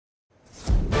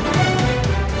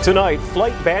Tonight,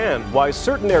 flight ban, why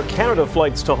certain Air Canada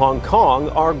flights to Hong Kong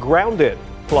are grounded.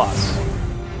 Plus,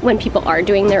 when people are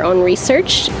doing their own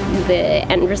research, the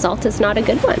end result is not a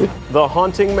good one. The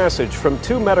haunting message from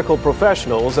two medical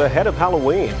professionals ahead of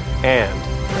Halloween. And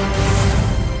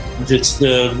it's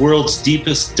the world's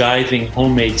deepest diving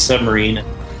homemade submarine.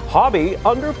 Hobby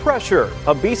under pressure,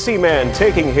 a BC man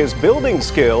taking his building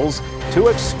skills to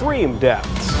extreme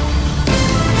depths.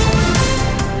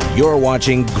 You're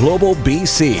watching Global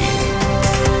BC.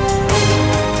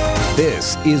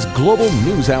 This is Global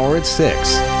News Hour at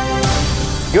 6.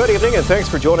 Good evening and thanks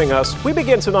for joining us. We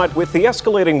begin tonight with the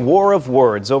escalating war of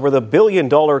words over the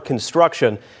billion-dollar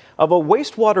construction of a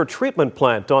wastewater treatment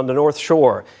plant on the North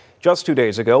Shore. Just 2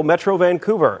 days ago, Metro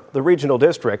Vancouver, the regional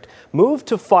district, moved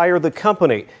to fire the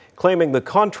company, claiming the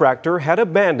contractor had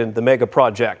abandoned the mega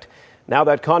project. Now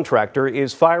that contractor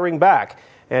is firing back.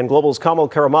 And Global's Kamal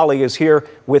Karamali is here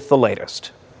with the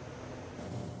latest.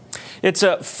 It's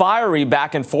a fiery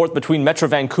back and forth between Metro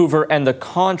Vancouver and the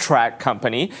contract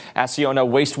company. Acciona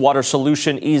Wastewater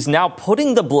Solution is now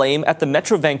putting the blame at the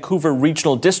Metro Vancouver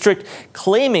Regional District,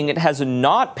 claiming it has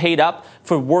not paid up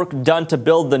for work done to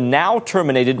build the now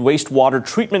terminated wastewater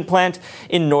treatment plant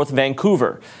in North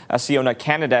Vancouver. Acciona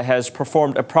Canada has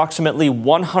performed approximately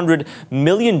 $100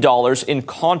 million in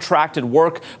contracted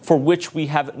work for which we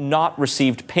have not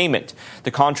received payment.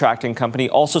 The contracting company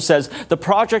also says the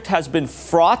project has been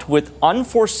fraught with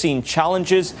unforeseen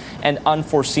challenges and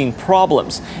unforeseen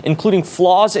problems, including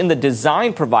flaws in the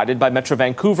design provided by Metro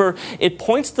Vancouver. It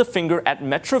points the finger at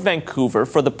Metro Vancouver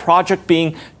for the project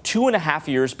being 2.5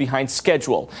 years behind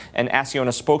schedule. An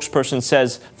Acciona spokesperson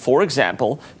says, for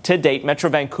example, to date, Metro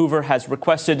Vancouver has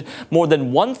requested more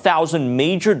than 1,000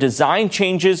 major design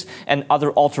changes and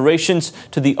other alterations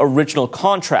to the original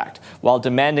contract, while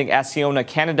demanding Acciona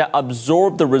Canada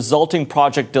absorb the resulting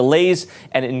project delays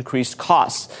and increased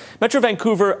costs. Metro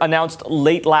Vancouver announced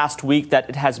late last week that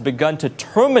it has begun to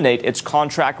terminate its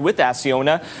contract with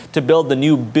Acciona to build the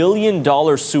new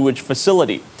billion-dollar sewage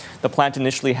facility. The plant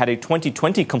initially had a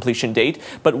 2020 completion date,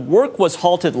 but work was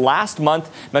halted last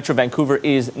month. Metro Vancouver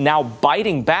is now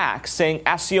biting back, saying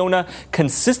Acciona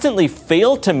consistently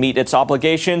failed to meet its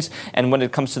obligations, and when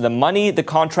it comes to the money the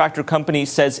contractor company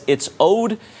says it's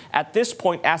owed, at this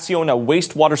point, Acciona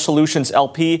Wastewater Solutions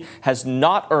LP has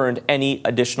not earned any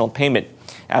additional payment.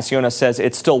 Acciona says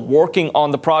it's still working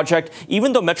on the project,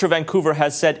 even though Metro Vancouver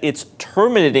has said it's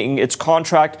terminating its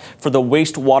contract for the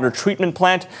wastewater treatment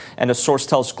plant. And a source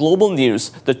tells Global News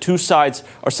the two sides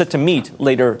are set to meet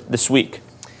later this week.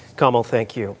 Kamal,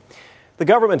 thank you. The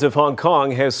government of Hong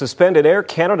Kong has suspended Air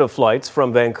Canada flights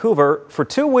from Vancouver for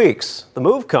 2 weeks. The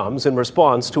move comes in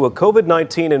response to a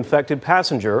COVID-19 infected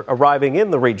passenger arriving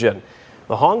in the region.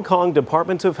 The Hong Kong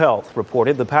Department of Health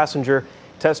reported the passenger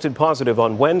tested positive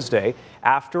on Wednesday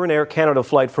after an Air Canada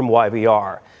flight from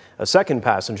YVR. A second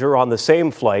passenger on the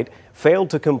same flight failed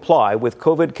to comply with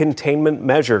COVID containment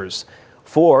measures.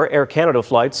 4 Air Canada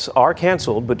flights are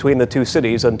cancelled between the two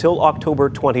cities until October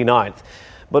 29th.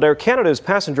 But Air Canada's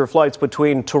passenger flights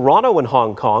between Toronto and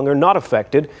Hong Kong are not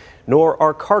affected, nor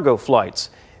are cargo flights.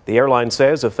 The airline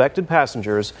says affected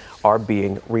passengers are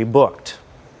being rebooked.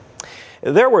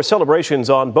 There were celebrations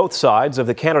on both sides of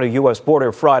the Canada-U.S.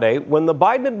 border Friday when the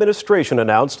Biden administration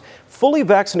announced fully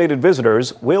vaccinated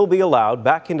visitors will be allowed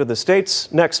back into the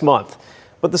States next month.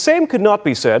 But the same could not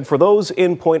be said for those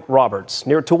in Point Roberts,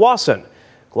 near Tsawwassen.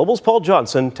 Global's Paul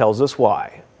Johnson tells us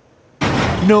why.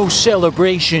 No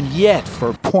celebration yet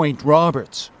for Point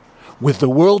Roberts. With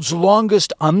the world's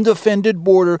longest undefended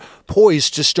border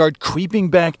poised to start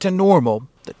creeping back to normal,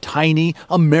 the tiny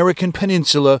American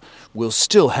peninsula will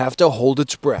still have to hold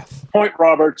its breath. Point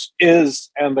Roberts is,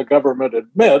 and the government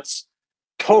admits,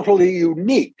 totally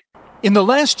unique. In the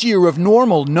last year of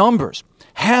normal numbers,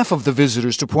 half of the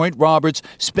visitors to Point Roberts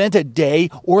spent a day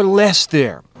or less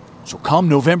there. So come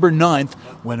November 9th,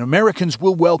 when Americans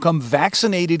will welcome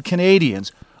vaccinated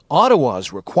Canadians,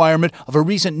 Ottawa's requirement of a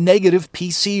recent negative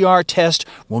PCR test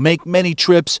will make many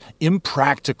trips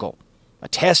impractical. A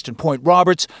test in Point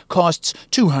Roberts costs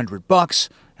 $200,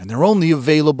 and they're only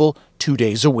available 2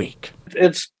 days a week.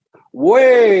 It's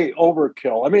way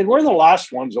overkill. I mean, we're the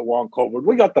last ones that want COVID.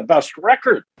 We got the best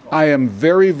record. I am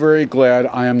very, very glad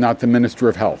I am not the Minister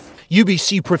of Health.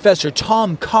 UBC professor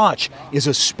Tom Koch is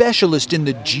a specialist in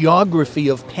the geography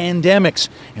of pandemics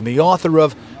and the author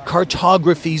of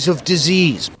Cartographies of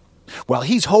Disease. While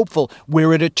he's hopeful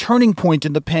we're at a turning point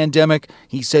in the pandemic,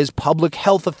 he says public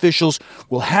health officials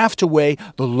will have to weigh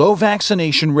the low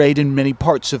vaccination rate in many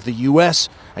parts of the U.S.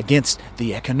 against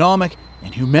the economic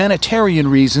and humanitarian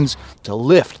reasons to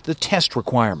lift the test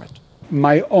requirement.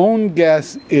 My own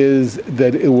guess is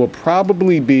that it will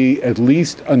probably be at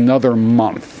least another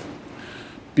month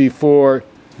before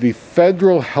the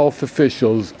federal health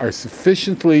officials are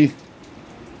sufficiently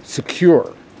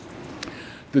secure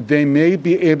that they may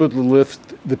be able to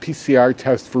lift the PCR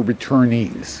test for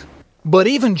returnees. But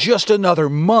even just another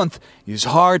month is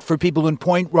hard for people in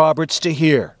Point Roberts to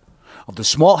hear. Of the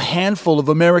small handful of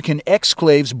American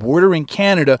exclaves bordering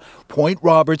Canada, Point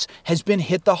Roberts has been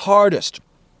hit the hardest.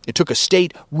 It took a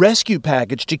state rescue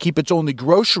package to keep its only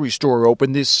grocery store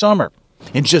open this summer.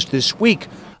 And just this week,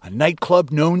 a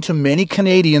nightclub known to many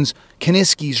Canadians,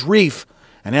 Kiniski's Reef,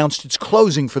 announced its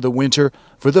closing for the winter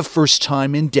for the first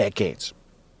time in decades.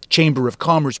 Chamber of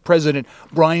Commerce President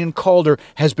Brian Calder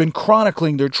has been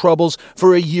chronicling their troubles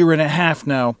for a year and a half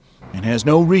now and has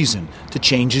no reason to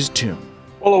change his tune.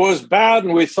 Well, it was bad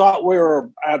and we thought we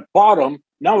were at bottom.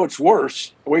 Now it's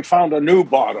worse. We found a new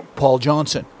bottom. Paul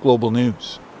Johnson, Global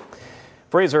News.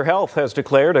 Fraser Health has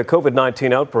declared a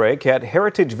COVID-19 outbreak at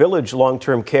Heritage Village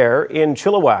Long-Term Care in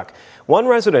Chilliwack. One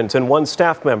resident and one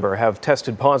staff member have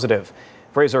tested positive.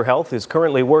 Fraser Health is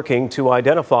currently working to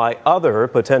identify other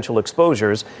potential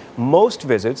exposures. Most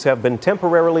visits have been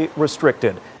temporarily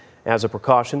restricted. As a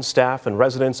precaution, staff and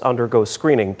residents undergo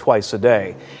screening twice a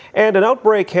day. And an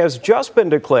outbreak has just been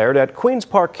declared at Queen's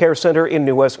Park Care Centre in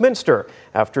New Westminster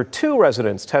after 2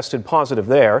 residents tested positive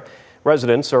there.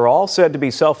 Residents are all said to be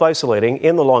self-isolating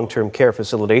in the long-term care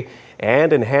facility,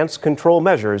 and enhanced control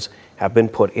measures have been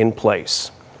put in place.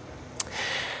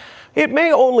 It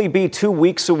may only be 2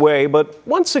 weeks away, but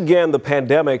once again, the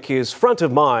pandemic is front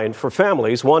of mind for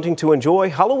families wanting to enjoy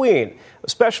Halloween,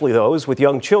 especially those with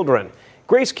young children.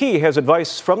 Grace Key has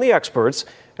advice from the experts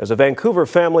as a Vancouver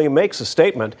family makes a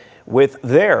statement with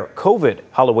their COVID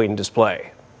Halloween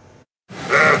display.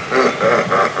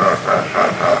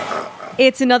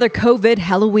 It's another COVID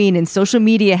Halloween, and social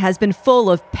media has been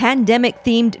full of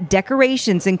pandemic-themed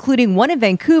decorations, including one in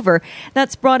Vancouver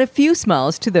that's brought a few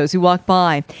smiles to those who walk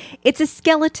by. It's a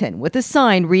skeleton with a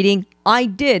sign reading, "I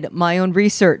did my own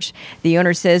research." The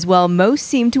owner says while most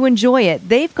seem to enjoy it,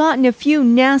 they've gotten a few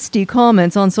nasty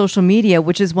comments on social media,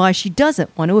 which is why she doesn't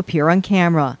want to appear on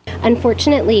camera.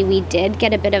 Unfortunately, we did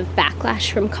get a bit of backlash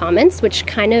from comments, which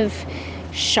kind of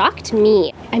shocked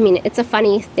me. I mean, it's a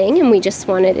funny thing and we just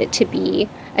wanted it to be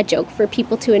a joke for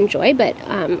people to enjoy, but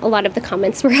a lot of the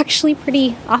comments were actually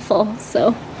pretty awful,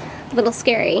 so a little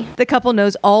scary. The couple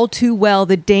knows all too well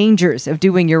the dangers of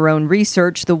doing your own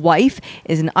research. The wife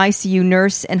is an ICU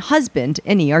nurse and husband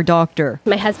an ER doctor.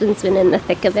 My husband's been in the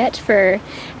thick of it for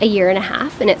a year and a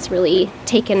half, and it's really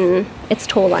taken its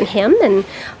toll on him, and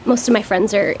most of my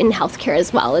friends are in healthcare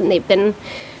as well, and they've been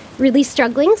really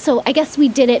struggling. So I guess we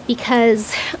did it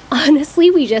because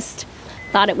honestly we just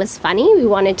thought it was funny. We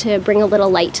wanted to bring a little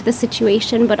light to the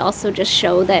situation, but also just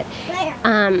show that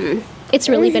it's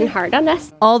really been hard on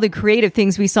us. All the creative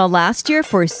things we saw last year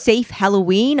for Safe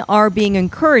Halloween are being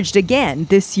encouraged again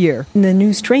this year. The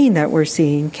new strain that we're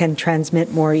seeing can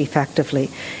transmit more effectively.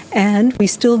 And we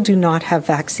still do not have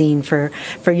vaccine for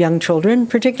young children,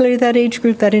 particularly that age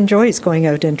group that enjoys going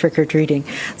out and trick-or-treating.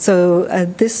 So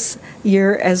this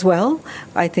year as well,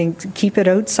 I think keep it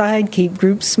outside, keep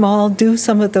groups small, do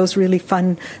some of those really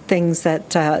fun things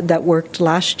that worked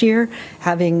last year,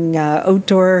 having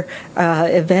outdoor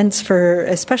events for,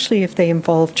 especially if they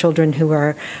involve children who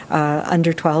are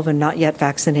under 12 and not yet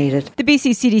vaccinated. The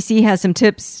BC CDC has some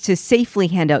tips to safely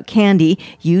hand out candy.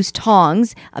 Use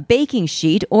tongs, a baking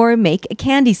sheet, or make a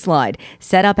candy slide.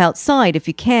 Set up outside if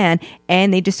you can,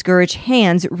 and they discourage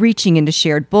hands reaching into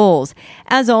shared bowls.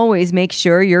 As always, make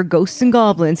sure your ghosts and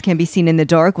goblins can be seen in the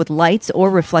dark with lights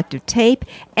or reflective tape,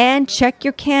 and check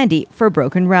your candy for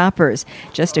broken wrappers.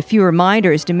 Just a few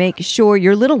reminders to make sure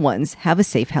your little ones have a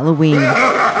safe Halloween.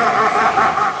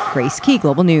 Grace Key,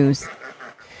 Global News.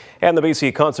 And the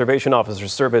BC Conservation Officer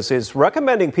Service is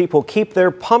recommending people keep their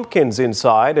pumpkins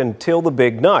inside until the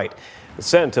big night. The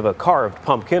scent of a carved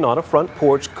pumpkin on a front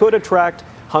porch could attract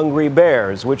hungry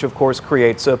bears, which of course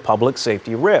creates a public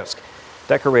safety risk.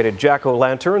 Decorated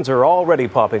jack-o'-lanterns are already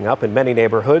popping up in many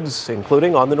neighborhoods,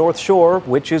 including on the North Shore,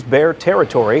 which is bear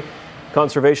territory.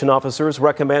 Conservation officers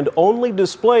recommend only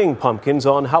displaying pumpkins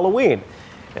on Halloween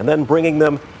and then bringing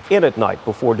them in at night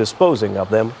before disposing of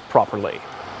them properly.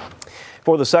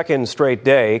 For the second straight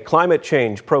day, climate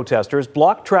change protesters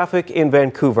blocked traffic in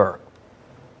Vancouver.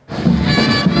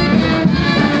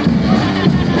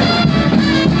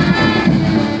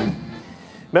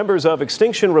 Members of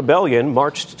Extinction Rebellion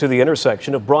marched to the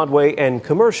intersection of Broadway and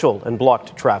Commercial and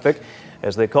blocked traffic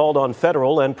as they called on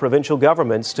federal and provincial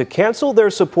governments to cancel their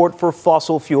support for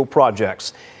fossil fuel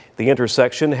projects. The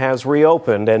intersection has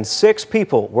reopened and 6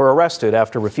 people were arrested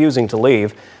after refusing to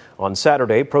leave. On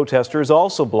Saturday, protesters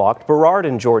also blocked Burrard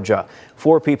in Georgia.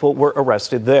 4 people were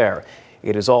arrested there.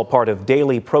 It is all part of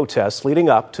daily protests leading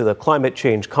up to the climate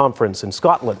change conference in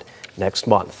Scotland next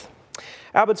month.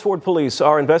 Abbotsford police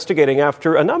are investigating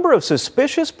after a number of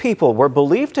suspicious people were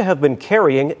believed to have been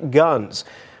carrying guns.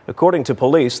 According to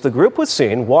police, the group was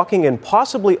seen walking in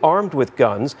possibly armed with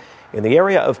guns in the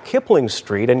area of Kipling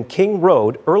Street and King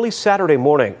Road early Saturday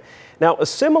morning. Now, a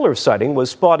similar sighting was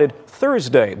spotted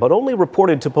Thursday, but only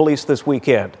reported to police this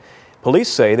weekend. Police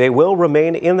say they will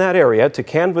remain in that area to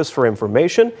canvass for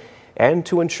information and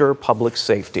to ensure public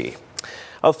safety.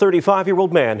 A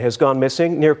 35-year-old man has gone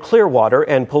missing near Clearwater,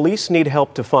 and police need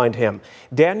help to find him.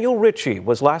 Daniel Ritchie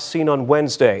was last seen on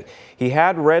Wednesday. He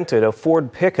had rented a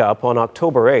Ford pickup on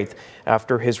October 8th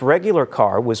after his regular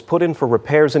car was put in for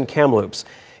repairs in Kamloops.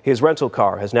 His rental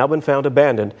car has now been found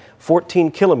abandoned 14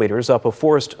 kilometers up a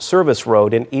Forest Service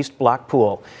road in East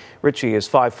Blackpool. Ritchie is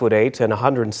 5'8" and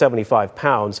 175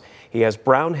 pounds. He has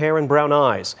brown hair and brown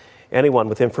eyes. Anyone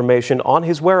with information on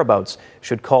his whereabouts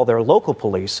should call their local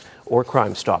police or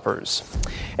Crime Stoppers.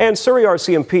 And Surrey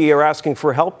RCMP are asking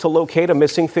for help to locate a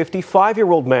missing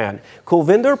 55-year-old man.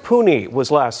 Kulvinder Puni was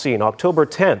last seen October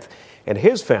 10th, and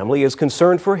his family is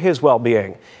concerned for his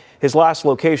well-being. His last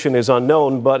location is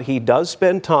unknown, but he does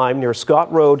spend time near Scott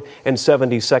Road and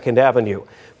 72nd Avenue.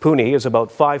 Puni is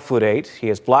about 5'8". He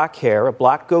has black hair, a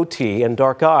black goatee, and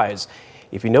dark eyes.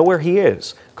 If you know where he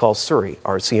is, call Surrey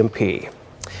RCMP.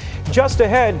 Just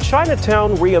ahead,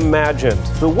 Chinatown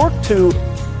Reimagined, the work to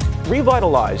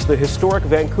revitalize the historic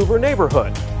Vancouver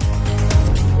neighborhood.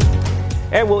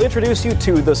 And we'll introduce you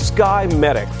to the Sky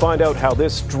Medic. Find out how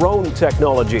this drone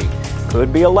technology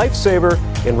could be a lifesaver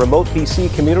in remote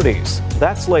BC communities.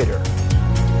 That's later.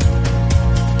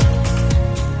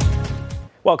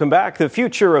 Welcome back. The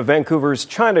future of Vancouver's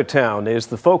Chinatown is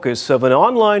the focus of an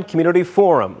online community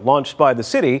forum launched by the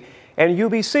city and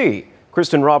UBC.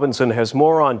 Kristen Robinson has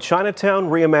more on Chinatown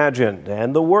Reimagined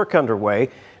and the work underway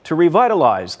to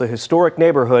revitalize the historic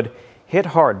neighborhood hit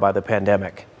hard by the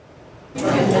pandemic.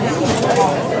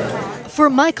 For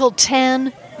Michael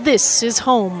Tan, this is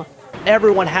home.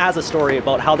 Everyone has a story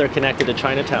about how they're connected to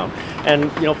Chinatown.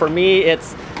 And, for me,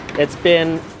 it's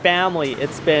been family.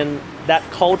 It's been that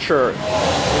culture.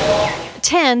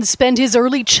 Tan spent his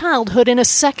early childhood in a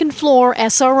second-floor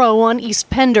SRO on East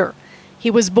Pender. He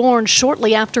was born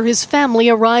shortly after his family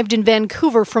arrived in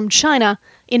Vancouver from China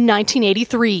in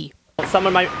 1983. Some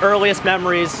of my earliest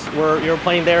memories were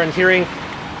playing there and hearing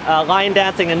lion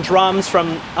dancing and drums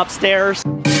from upstairs.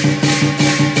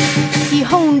 He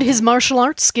honed his martial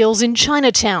arts skills in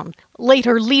Chinatown,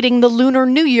 later leading the Lunar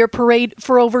New Year parade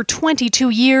for over 22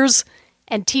 years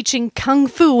and teaching kung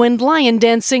fu and lion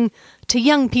dancing to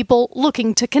young people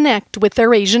looking to connect with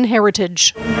their Asian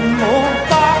heritage.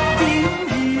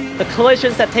 The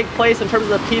collisions that take place in terms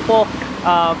of the people,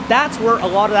 that's where a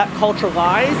lot of that culture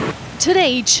lies.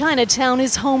 Today, Chinatown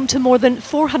is home to more than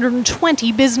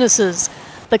 420 businesses.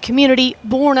 The community,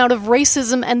 born out of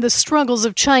racism and the struggles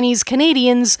of Chinese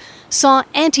Canadians, saw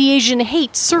anti-Asian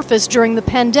hate surface during the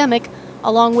pandemic,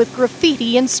 along with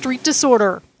graffiti and street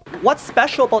disorder. What's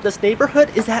special about this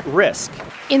neighborhood is at risk.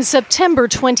 In September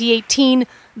 2018,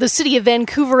 the City of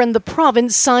Vancouver and the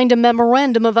province signed a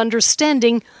memorandum of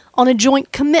understanding on a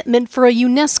joint commitment for a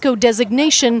UNESCO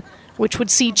designation, which would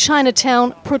see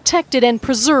Chinatown protected and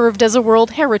preserved as a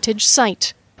World Heritage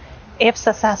Site. If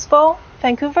successful,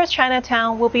 Vancouver's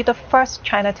Chinatown will be the first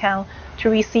Chinatown to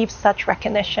receive such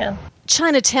recognition.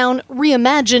 Chinatown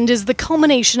Reimagined is the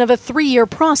culmination of a 3-year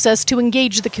process to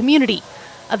engage the community.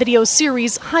 A video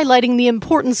series highlighting the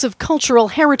importance of cultural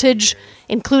heritage,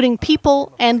 including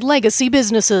people and legacy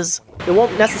businesses. It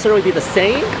won't necessarily be the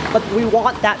same, but we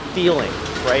want that feeling,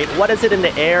 right? What is it in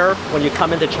the air when you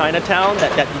come into Chinatown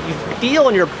that you feel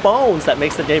in your bones that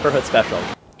makes the neighborhood special?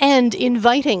 And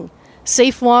inviting.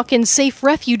 Safe Walk and Safe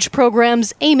Refuge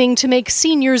programs aiming to make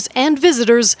seniors and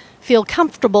visitors feel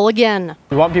comfortable again.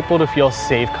 We want people to feel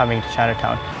safe coming to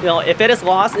Chinatown. If it is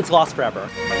lost, it's lost forever.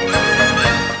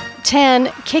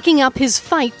 Tan kicking up his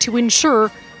fight to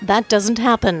ensure that doesn't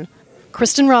happen.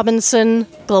 Kristen Robinson,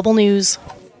 Global News.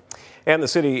 And the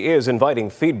city is inviting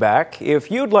feedback. If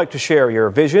you'd like to share your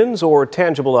visions or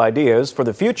tangible ideas for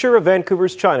the future of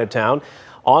Vancouver's Chinatown,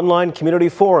 online community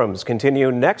forums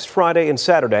continue next Friday and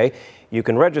Saturday. You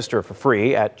can register for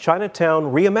free at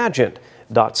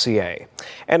ChinatownReimagined.ca.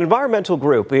 An environmental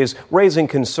group is raising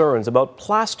concerns about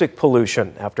plastic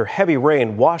pollution after heavy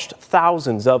rain washed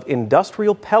thousands of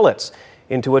industrial pellets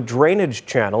into a drainage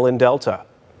channel in Delta.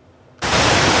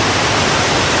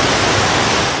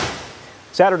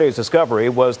 Saturday's discovery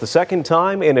was the second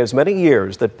time in as many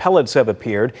years that pellets have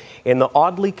appeared in the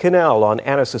Audley Canal on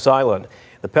Annacis Island.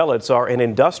 The pellets are an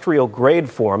industrial-grade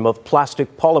form of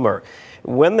plastic polymer.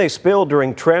 When they spill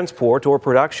during transport or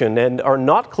production and are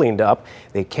not cleaned up,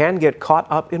 they can get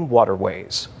caught up in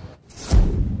waterways.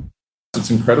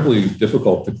 It's incredibly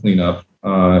difficult to clean up,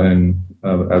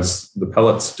 as the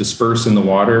pellets disperse in the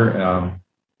water,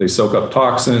 they soak up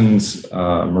toxins.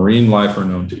 Marine life are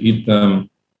known to eat them.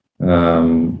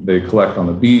 They collect on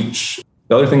the beach.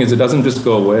 The other thing is it doesn't just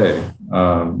go away.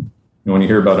 When you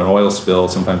hear about an oil spill,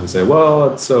 sometimes they say,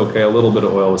 well, it's okay, a little bit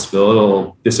of oil will spill,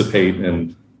 it'll dissipate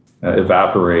and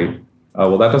evaporate.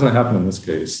 Well, that doesn't happen in this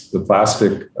case. The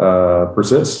plastic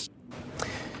persists.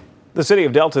 The City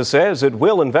of Delta says it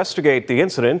will investigate the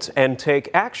incident and take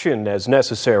action as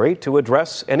necessary to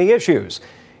address any issues.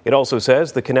 It also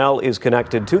says the canal is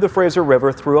connected to the Fraser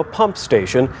River through a pump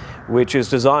station, which is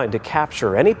designed to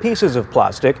capture any pieces of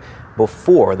plastic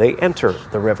before they enter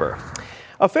the river.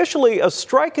 Officially, a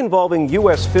strike involving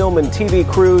U.S. film and TV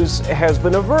crews has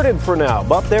been averted for now,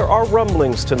 but there are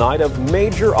rumblings tonight of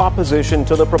major opposition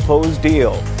to the proposed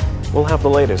deal. We'll have the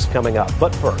latest coming up,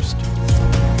 but first.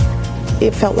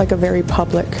 It felt like a very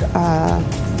public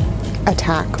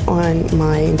attack on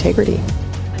my integrity.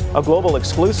 A global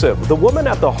exclusive. The woman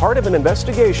at the heart of an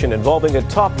investigation involving a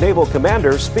top naval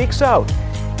commander speaks out.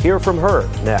 Hear from her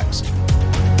next.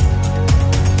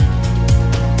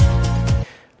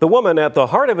 The woman at the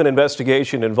heart of an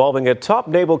investigation involving a top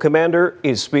naval commander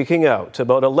is speaking out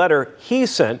about a letter he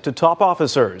sent to top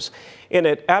officers. In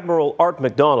it, Admiral Art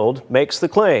McDonald makes the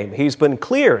claim he's been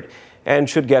cleared and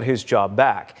should get his job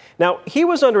back. Now, he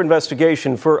was under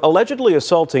investigation for allegedly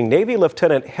assaulting Navy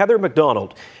Lieutenant Heather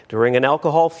McDonald during an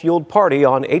alcohol-fueled party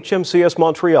on HMCS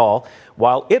Montreal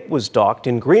while it was docked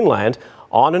in Greenland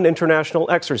on an international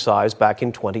exercise back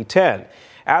in 2010.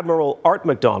 Admiral Art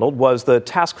McDonald was the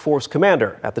task force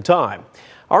commander at the time.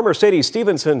 Our Mercedes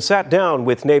Stevenson sat down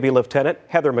with Navy Lieutenant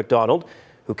Heather McDonald,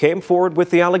 who came forward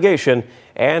with the allegation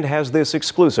and has this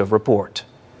exclusive report.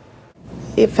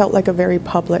 It felt like a very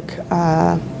public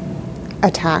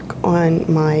attack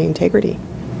on my integrity.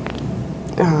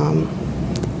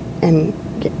 And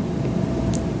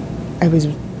I was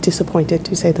disappointed,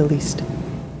 to say the least.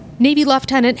 Navy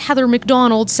Lieutenant Heather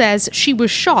McDonald says she was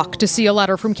shocked to see a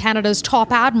letter from Canada's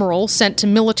top admiral sent to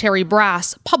military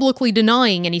brass publicly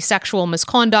denying any sexual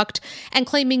misconduct and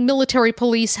claiming military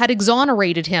police had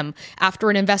exonerated him after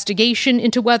an investigation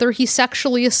into whether he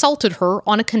sexually assaulted her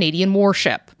on a Canadian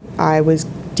warship. I was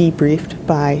debriefed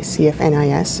by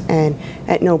CFNIS, and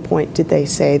at no point did they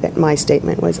say that my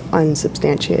statement was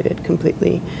unsubstantiated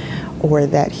completely or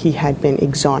that he had been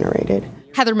exonerated.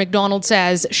 Heather McDonald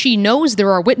says she knows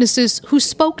there are witnesses who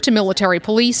spoke to military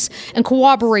police and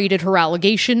corroborated her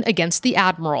allegation against the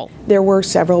admiral. There were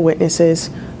several witnesses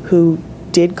who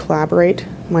did corroborate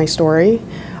my story.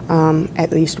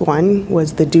 At least one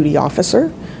was the duty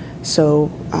officer. So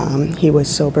he was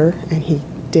sober and he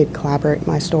did corroborate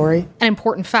my story. An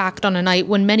important fact on a night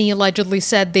when many allegedly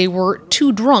said they were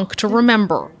too drunk to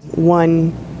remember.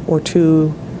 One or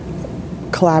two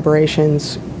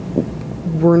collaborations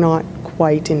were not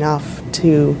quite enough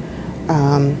to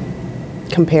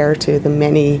compare to the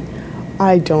many.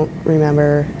 I don't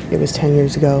remember. It was 10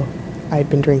 years ago. I'd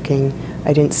been drinking.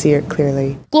 I didn't see it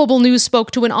clearly. Global News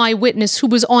spoke to an eyewitness who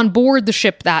was on board the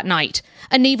ship that night,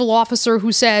 a naval officer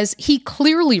who says he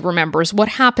clearly remembers what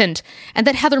happened and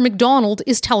that Heather McDonald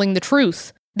is telling the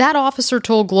truth. That officer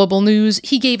told Global News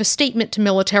he gave a statement to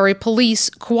military police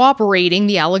corroborating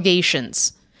the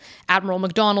allegations. Admiral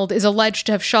McDonald is alleged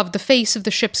to have shoved the face of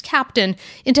the ship's captain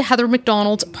into Heather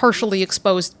McDonald's partially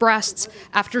exposed breasts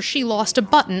after she lost a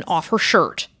button off her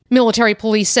shirt. Military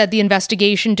police said the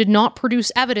investigation did not produce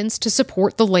evidence to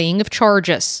support the laying of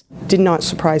charges. Did not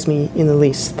surprise me in the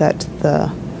least that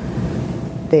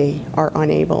they are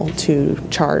unable to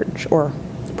charge or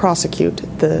prosecute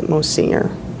the most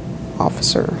senior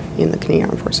officer in the Canadian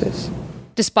Armed Forces.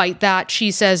 Despite that, she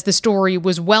says the story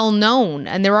was well known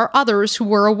and there are others who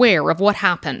were aware of what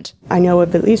happened. I know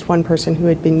of at least one person who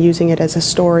had been using it as a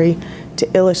story to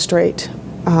illustrate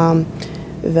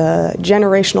the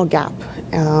generational gap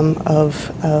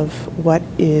of what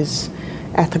is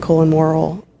ethical and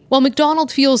moral. While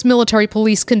McDonald feels military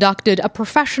police conducted a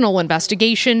professional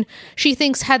investigation, she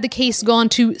thinks had the case gone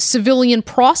to civilian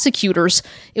prosecutors,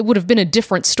 it would have been a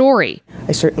different story.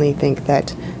 I certainly think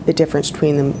that the difference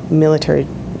between the military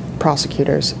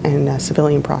prosecutors and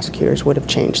civilian prosecutors would have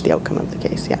changed the outcome of the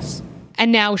case, yes.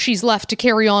 And now she's left to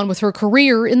carry on with her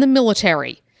career in the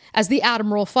military, as the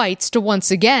Admiral fights to once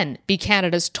again be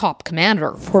Canada's top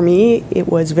commander. For me, it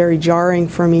was very jarring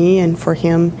for me and for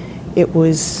him it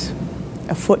was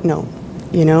a footnote,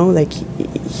 like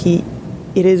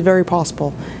it is very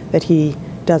possible that he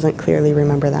doesn't clearly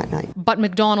remember that night. But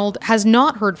MacDonald has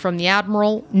not heard from the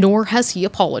Admiral, nor has he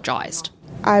apologized.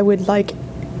 I would like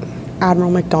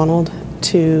Admiral MacDonald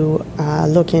to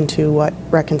look into what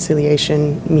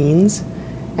reconciliation means,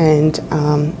 and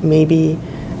maybe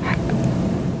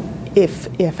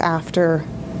if after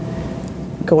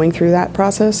going through that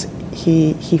process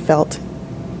he felt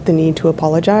the need to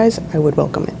apologize, I would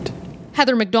welcome it.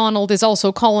 Heather MacDonald is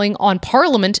also calling on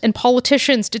Parliament and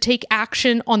politicians to take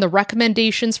action on the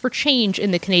recommendations for change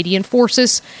in the Canadian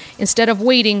Forces instead of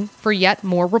waiting for yet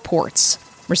more reports.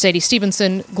 Mercedes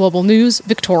Stevenson, Global News,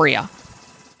 Victoria.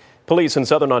 Police in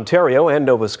southern Ontario and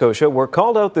Nova Scotia were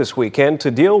called out this weekend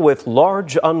to deal with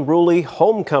large, unruly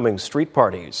homecoming street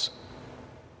parties.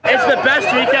 It's the best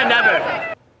weekend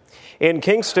ever. In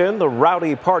Kingston, the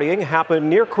rowdy partying happened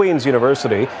near Queen's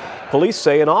University. Police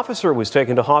say an officer was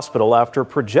taken to hospital after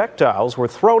projectiles were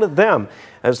thrown at them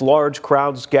as large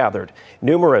crowds gathered.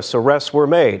 Numerous arrests were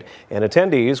made, and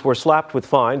attendees were slapped with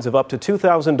fines of up to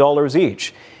 $2,000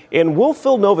 each. In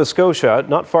Wolfville, Nova Scotia,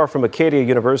 not far from Acadia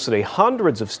University,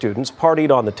 hundreds of students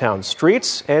partied on the town's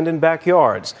streets and in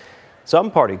backyards. Some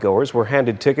partygoers were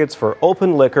handed tickets for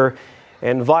open liquor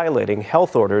and violating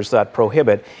health orders that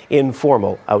prohibit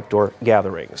informal outdoor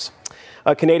gatherings.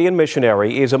 A Canadian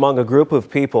missionary is among a group of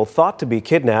people thought to be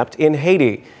kidnapped in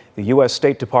Haiti. The U.S.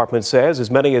 State Department says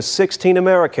as many as 16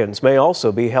 Americans may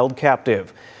also be held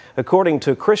captive. According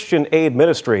to Christian Aid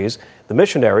Ministries, the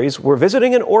missionaries were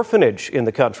visiting an orphanage in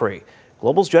the country.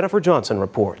 Global's Jennifer Johnson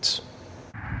reports.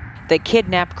 The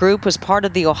kidnapped group was part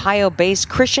of the Ohio-based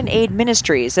Christian Aid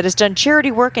Ministries that has done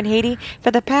charity work in Haiti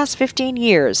for the past 15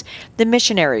 years. The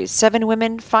missionaries, 7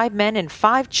 women, 5 men, and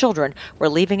 5 children, were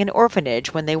leaving an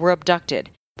orphanage when they were abducted.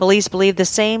 Police believe the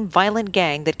same violent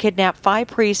gang that kidnapped 5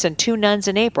 priests and 2 nuns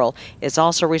in April is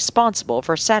also responsible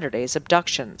for Saturday's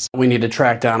abductions. We need to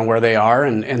track down where they are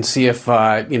and see if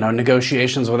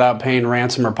negotiations without paying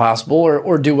ransom are possible,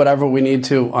 or do whatever we need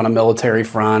to on a military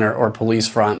front or police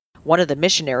front. One of the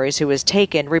missionaries who was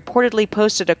taken reportedly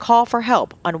posted a call for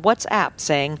help on WhatsApp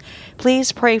saying,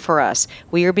 "Please pray for us.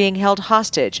 We are being held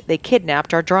hostage. They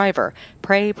kidnapped our driver.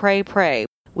 Pray, pray, pray.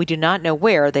 We do not know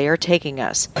where they are taking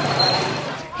us."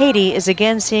 Haiti is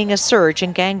again seeing a surge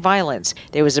in gang violence.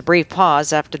 There was a brief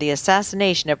pause after the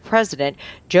assassination of President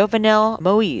Jovenel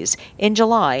Moïse in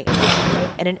July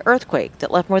and an earthquake that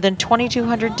left more than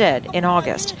 2,200 dead in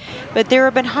August. But there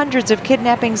have been hundreds of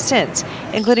kidnappings since,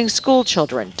 including school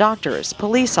children, doctors,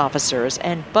 police officers,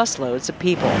 and busloads of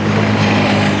people.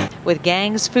 With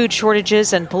gangs, food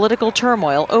shortages, and political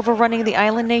turmoil overrunning the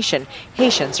island nation,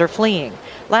 Haitians are fleeing.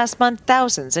 Last month,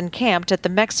 thousands encamped at the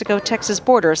Mexico-Texas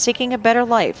border seeking a better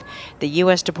life. The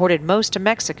U.S. deported most to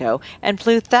Mexico and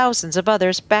flew thousands of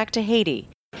others back to Haiti.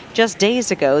 Just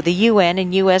days ago, the UN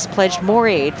and U.S. pledged more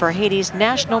aid for Haiti's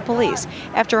national police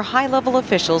after high-level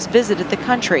officials visited the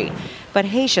country. But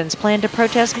Haitians plan to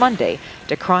protest Monday,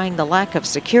 decrying the lack of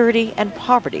security and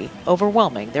poverty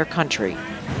overwhelming their country.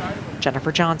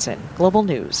 Jennifer Johnson, Global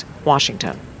News,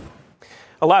 Washington.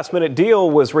 A last-minute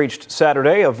deal was reached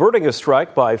Saturday, averting a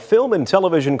strike by film and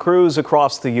television crews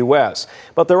across the U.S.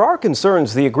 But there are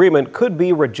concerns the agreement could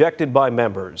be rejected by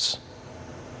members.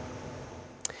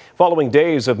 Following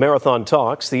days of marathon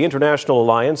talks, the International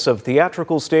Alliance of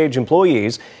Theatrical Stage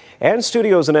Employees and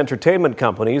studios and entertainment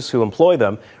companies who employ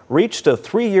them reached a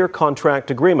 3-year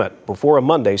contract agreement before a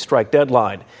Monday strike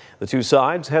deadline. The two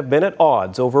sides have been at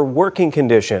odds over working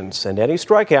conditions, and any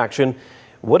strike action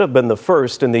would have been the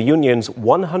first in the union's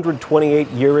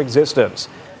 128-year existence.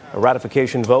 A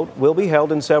ratification vote will be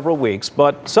held in several weeks,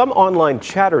 but some online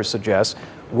chatter suggests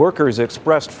workers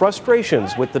expressed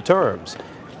frustrations with the terms.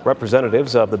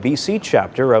 Representatives of the BC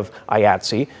chapter of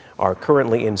IATSE are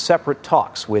currently in separate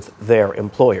talks with their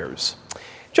employers.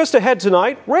 Just ahead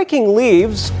tonight, raking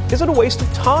leaves isn't a waste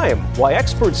of time. Why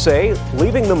experts say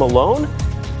leaving them alone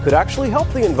could actually help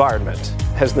the environment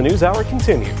as the News Hour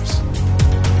continues.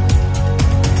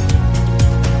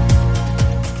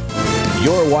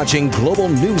 You're watching Global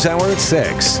News Hour at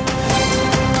 6.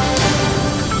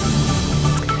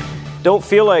 Don't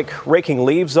feel like raking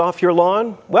leaves off your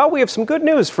lawn? Well, we have some good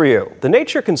news for you. The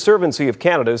Nature Conservancy of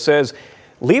Canada says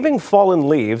leaving fallen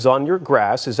leaves on your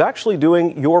grass is actually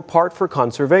doing your part for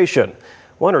conservation.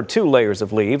 1 or 2 layers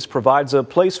of leaves provides a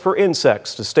place for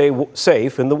insects to stay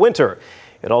safe in the winter.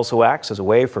 It also acts as a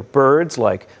way for birds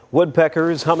like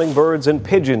woodpeckers, hummingbirds, and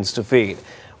pigeons to feed.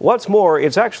 What's more,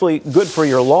 it's actually good for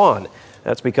your lawn.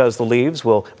 That's because the leaves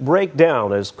will break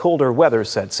down as colder weather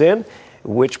sets in,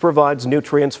 which provides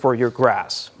nutrients for your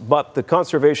grass. But the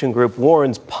conservation group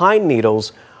warns pine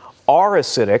needles are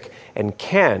acidic and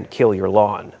can kill your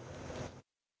lawn.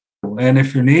 And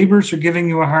if your neighbors are giving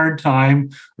you a hard time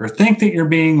or think that you're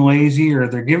being lazy or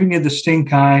they're giving you the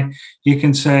stink eye, you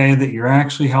can say that you're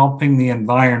actually helping the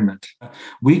environment.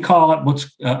 We call it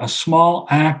what's a small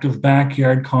act of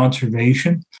backyard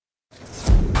conservation.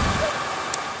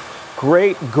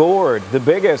 Great Gourd, the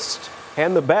biggest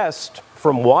and the best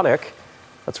from Wannock.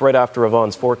 That's right after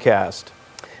Yvonne's forecast.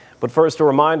 But first, a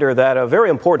reminder that a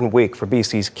very important week for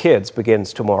BC's kids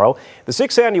begins tomorrow. The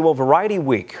 6th annual Variety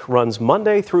Week runs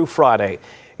Monday through Friday.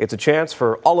 It's a chance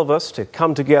for all of us to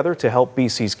come together to help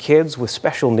BC's kids with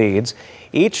special needs.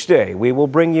 Each day, we will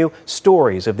bring you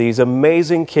stories of these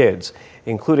amazing kids,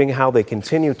 including how they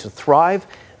continue to thrive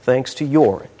thanks to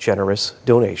your generous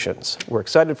donations. We're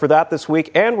excited for that this week,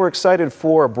 and we're excited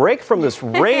for a break from this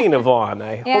rain, Yvonne.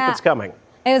 I hope it's coming.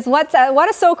 It was what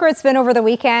a soaker it's been over the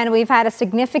weekend. We've had a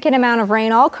significant amount of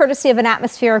rain, all courtesy of an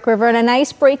atmospheric river, and a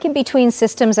nice break in between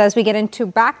systems as we get into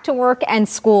back to work and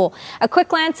school. A quick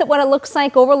glance at what it looks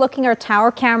like overlooking our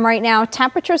tower cam right now.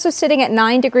 Temperatures are sitting at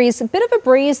 9 degrees. A bit of a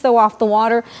breeze, though, off the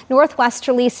water.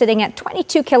 Northwesterly sitting at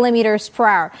 22 kilometers per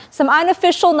hour. Some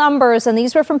unofficial numbers, and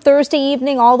these were from Thursday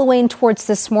evening all the way in towards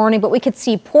this morning, but we could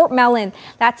see Port Mellon,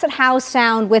 that's at Howe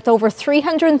Sound, with over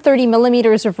 330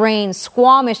 millimeters of rain.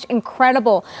 Squamish,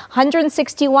 incredible.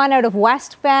 161 out of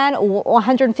West Van,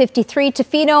 153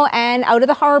 Tofino, and out of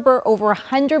the harbor, over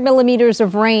 100 millimeters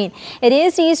of rain. It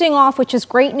is easing off, which is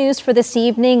great news for this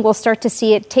evening. We'll start to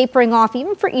see it tapering off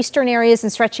even for eastern areas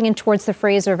and stretching in towards the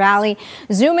Fraser Valley.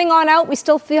 Zooming on out, we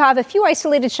still have a few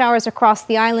isolated showers across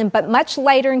the island, but much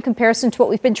lighter in comparison to what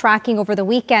we've been tracking over the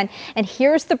weekend. And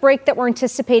here's the break that we're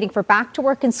anticipating for back to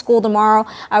work and school tomorrow.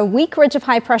 A weak ridge of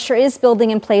high pressure is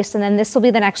building in place, and then this will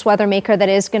be the next weather maker that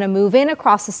is going to move in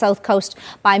across the south coast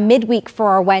by midweek for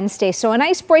our Wednesday. So a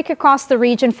nice break across the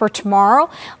region for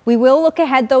tomorrow. We will look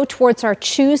ahead, though, towards our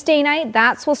Tuesday night.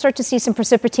 That's we'll start to see some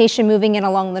precipitation moving in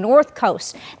along the north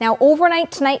coast. Now,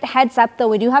 overnight tonight, heads up, though,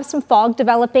 we do have some fog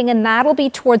developing, and that'll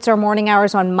be towards our morning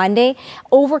hours on Monday.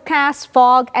 Overcast,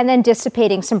 fog, and then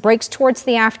dissipating. Some breaks towards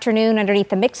the afternoon underneath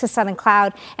the mix of sun and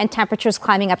cloud, and temperatures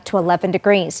climbing up to 11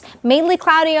 degrees. Mainly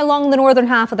cloudy along the northern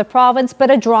half of the province,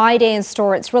 but a dry day in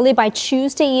store. It's really by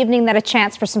Tuesday evening that a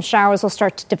chance for some showers will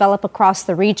start to develop across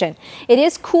the region. It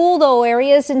is cool, though.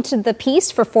 Areas into the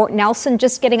Peace for Fort Nelson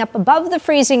just getting up above the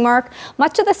freezing mark.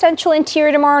 Much of the central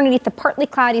interior tomorrow underneath the partly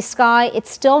cloudy sky.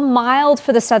 It's still mild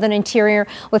for the southern interior,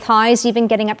 with highs even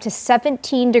getting up to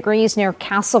 17 degrees near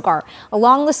Castlegar.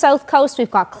 Along the south coast, we've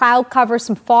got cloud cover,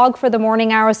 some fog for the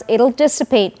morning hours. It'll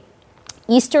dissipate.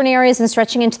 Eastern areas and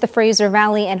stretching into the Fraser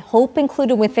Valley, and Hope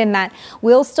included within that.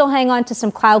 We'll still hang on to some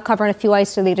cloud cover and a few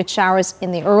isolated showers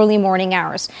in the early morning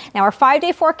hours. Now, our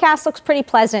 5-day forecast looks pretty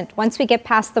pleasant. Once we get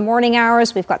past the morning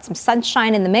hours, we've got some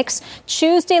sunshine in the mix.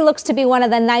 Tuesday looks to be one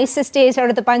of the nicest days out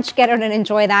of the bunch. Get out and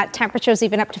enjoy that. Temperatures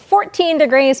even up to 14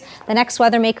 degrees. The next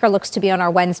weather maker looks to be on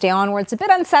our Wednesday onwards. A bit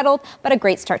unsettled, but a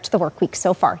great start to the work week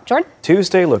so far. Jordan?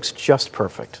 Tuesday looks just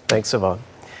perfect. Thanks, Yvonne.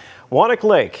 Wannock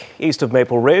Lake, east of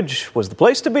Maple Ridge, was the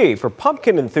place to be for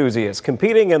pumpkin enthusiasts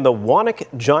competing in the Wannock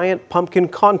Giant Pumpkin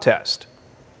Contest.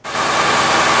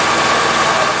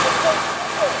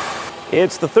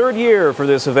 It's the third year for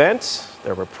this event.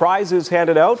 There were prizes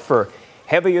handed out for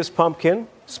heaviest pumpkin,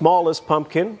 smallest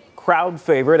pumpkin, crowd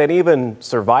favorite, and even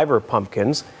survivor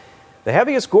pumpkins. The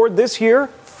heaviest gourd this year,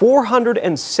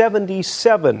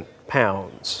 477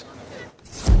 pounds.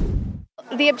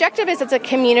 The objective is it's a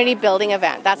community building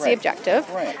event. That's the objective.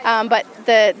 But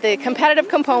the competitive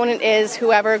component is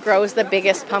whoever grows the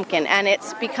biggest pumpkin. And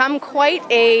it's become quite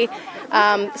a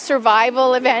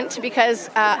survival event because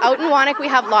out in Wannock we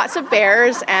have lots of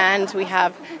bears and we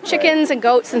have chickens and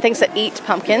goats and things that eat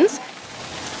pumpkins.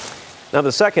 Now,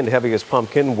 the second heaviest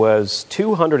pumpkin was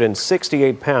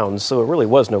 268 pounds, so it really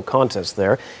was no contest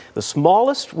there. The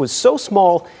smallest was so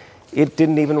small it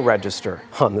didn't even register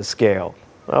on the scale.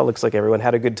 Well, looks like everyone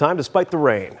had a good time despite the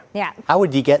rain. Yeah. How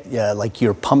would you get like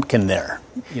your pumpkin there?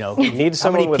 You know, you need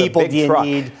how many people do you truck.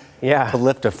 need to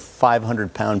lift a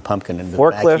 500-pound pumpkin into the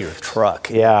back Forklift. of your truck?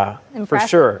 Yeah, Impressive. for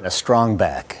sure. And a strong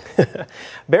back.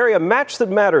 Barry, a match that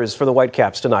matters for the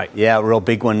Whitecaps tonight. Yeah, a real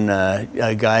big one,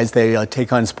 guys. They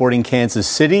take on Sporting Kansas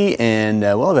City, and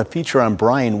we'll have a feature on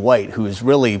Brian White, who has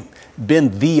really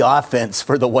been the offense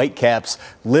for the Whitecaps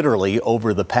literally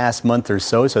over the past month or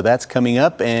so. So that's coming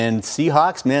up. And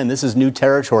Seahawks, man, this is new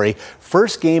territory.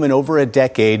 First game in over a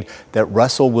decade that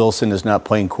Russell Wilson is not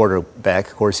playing quarterback.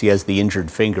 Of course, he has the injured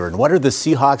finger. And what are the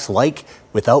Seahawks like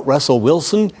without Russell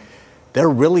Wilson? they're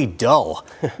really dull.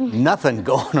 Nothing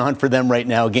going on for them right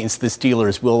now against the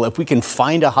Steelers. If we can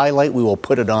find a highlight, we will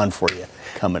put it on for you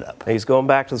coming up. He's going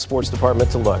back to the sports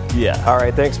department to look. Yeah. All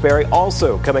right, thanks, Barry.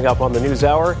 Also, coming up on the News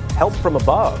Hour, help from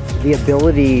above. The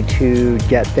ability to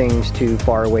get things to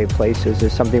faraway places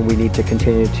is something we need to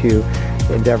continue to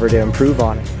endeavor to improve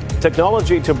on.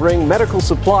 Technology to bring medical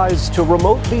supplies to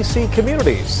remote BC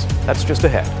communities. That's just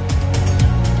ahead.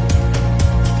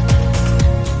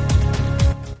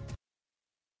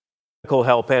 Medical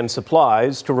help and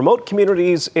supplies to remote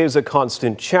communities is a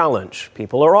constant challenge.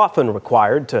 People are often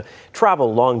required to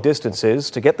travel long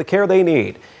distances to get the care they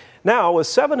need. Now, a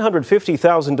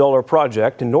 $750,000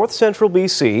 project in north central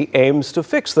BC aims to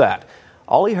fix that.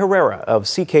 Ollie Herrera of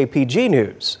CKPG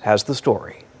News has the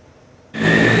story.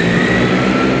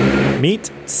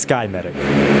 Meet SkyMedic,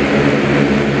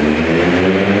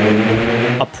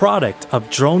 a product of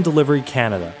Drone Delivery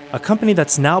Canada, a company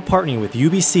that's now partnering with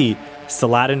UBC,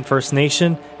 Saladin First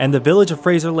Nation, and the village of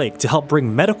Fraser Lake to help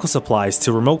bring medical supplies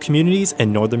to remote communities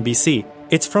in northern BC.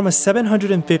 It's from a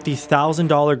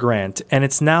 $750,000 grant, and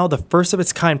it's now the first of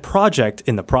its kind project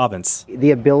in the province. The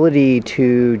ability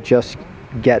to just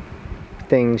get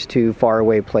things to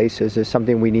faraway places is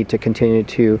something we need to continue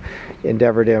to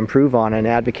endeavor to improve on and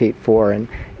advocate for. And,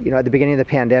 at the beginning of the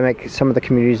pandemic, some of the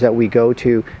communities that we go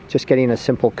to, just getting a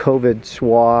simple COVID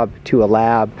swab to a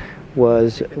lab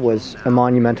was a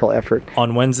monumental effort.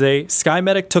 On Wednesday,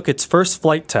 SkyMedic took its first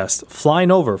flight test, flying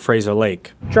over Fraser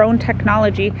Lake. Drone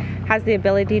technology has the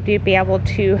ability to be able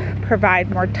to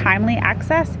provide more timely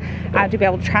access, to be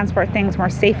able to transport things more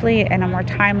safely in a more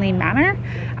timely manner,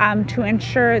 to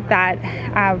ensure that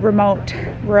remote,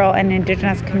 rural, and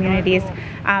Indigenous communities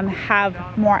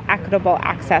have more equitable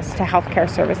access to healthcare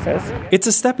services. It's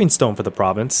a stepping stone for the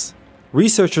province.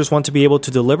 Researchers want to be able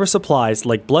to deliver supplies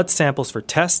like blood samples for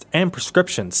tests and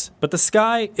prescriptions, but the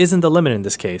sky isn't the limit in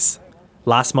this case.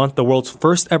 Last month, the world's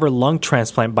first ever lung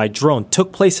transplant by drone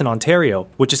took place in Ontario,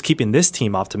 which is keeping this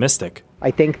team optimistic.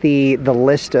 I think the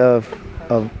list of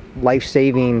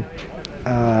life-saving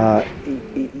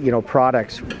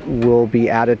products will be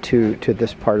added to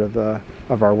this part of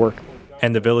our work.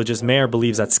 And the village's mayor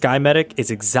believes that SkyMedic is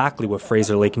exactly what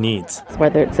Fraser Lake needs.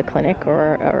 Whether it's a clinic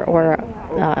or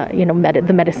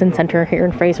the medicine center here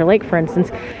in Fraser Lake, for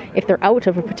instance, if they're out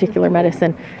of a particular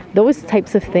medicine, those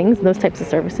types of things, those types of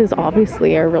services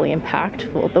obviously are really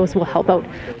impactful. Those will help out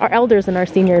our elders and our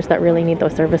seniors that really need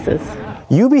those services.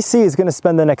 UBC is going to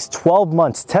spend the next 12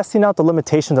 months testing out the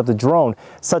limitations of the drone,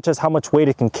 such as how much weight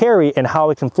it can carry and how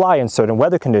it can fly in certain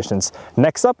weather conditions.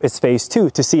 Next up is phase 2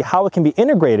 to see how it can be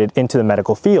integrated into the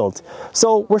medical field.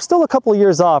 So we're still a couple of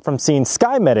years off from seeing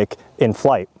SkyMedic in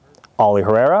flight. Ollie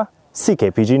Herrera,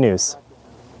 CKPG News.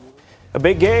 A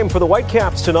big game for the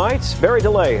Whitecaps tonight. Barry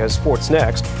DeLay has sports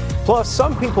next. Plus,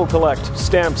 some people collect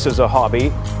stamps as a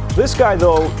hobby. This guy,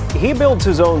 though, he builds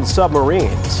his own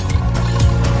submarines.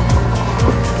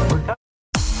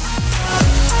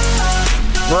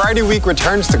 Variety Week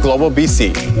returns to Global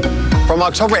BC. From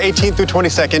October 18th through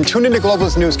 22nd, tune into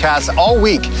Global's newscasts all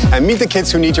week and meet the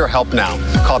kids who need your help now.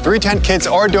 Call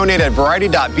 310-KIDS or donate at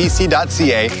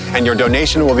variety.bc.ca and your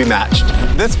donation will be matched.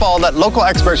 This fall, let local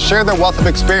experts share their wealth of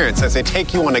experience as they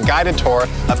take you on a guided tour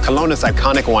of Kelowna's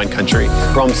iconic wine country.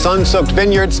 Roam sun-soaked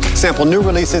vineyards, sample new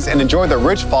releases, and enjoy the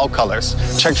rich fall colors.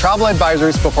 Check travel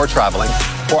advisories before traveling.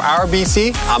 For Our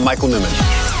BC, I'm Michael Newman.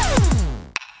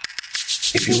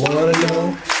 If you want to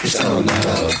know, it's on the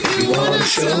hub. If you want to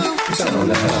show, it's on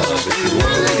the hub. If you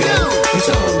want to go, it's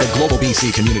on the Global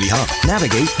BC Community Hub.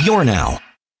 Navigate your now.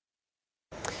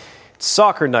 It's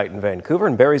soccer night in Vancouver,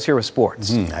 and Barry's here with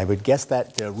sports. I would guess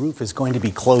that roof is going to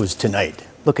be closed tonight.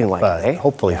 Looking like it, eh?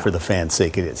 Hopefully for the fans'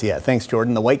 sake it is. Yeah, thanks,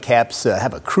 Jordan. The Whitecaps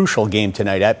have a crucial game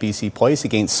tonight at BC Place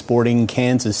against Sporting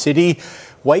Kansas City.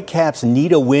 Whitecaps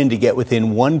need a win to get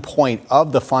within 1 point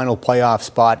of the final playoff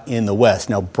spot in the West.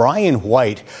 Now, Brian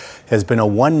White has been a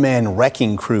one-man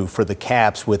wrecking crew for the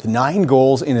Caps with 9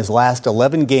 goals in his last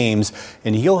 11 games,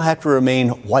 and he'll have to remain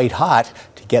white hot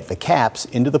to get the Caps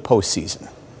into the postseason.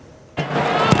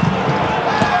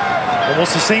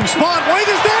 Almost the same spot. White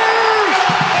is there!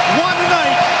 One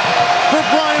tonight for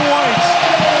Brian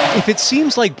White. If it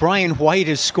seems like Brian White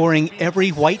is scoring every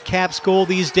Whitecaps goal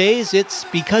these days, it's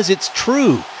because it's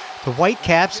true. The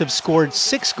Whitecaps have scored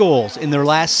 6 goals in their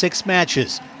last 6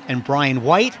 matches, and Brian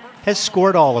White has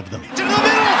scored all of them. To the middle, and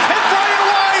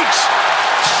Brian White!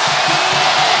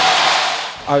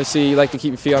 Obviously, you like to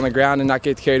keep your feet on the ground and not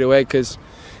get carried away because,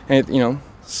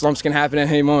 slumps can happen at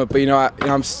any moment. But,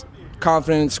 I'm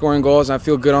confident in scoring goals, and I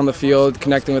feel good on the field,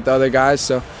 connecting with the other guys.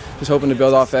 So just hoping to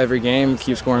build off every game,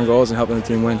 keep scoring goals, and helping the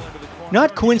team win.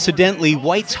 Not coincidentally,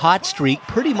 White's hot streak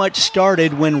pretty much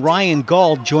started when Ryan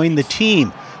Gauld joined the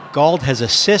team. Gauld has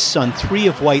assists on 3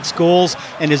 of White's goals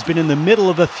and has been in the middle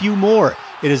of a few more.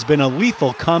 It has been a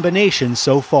lethal combination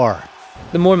so far.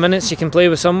 The more minutes you can play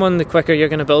with someone, the quicker you're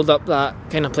going to build up that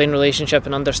kind of playing relationship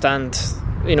and understand,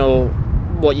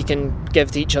 what you can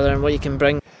give to each other and what you can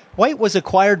bring. White was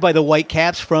acquired by the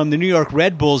Whitecaps from the New York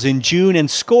Red Bulls in June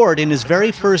and scored in his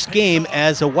very first game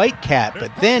as a Whitecap,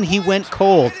 but then he went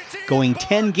cold, going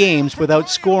 10 games without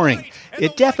scoring.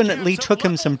 It definitely took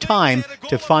him some time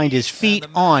to find his feet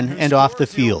on and off the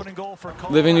field.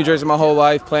 Living in New Jersey my whole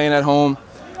life, playing at home,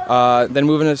 then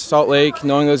moving to Salt Lake,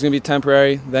 knowing it was going to be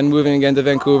temporary, then moving again to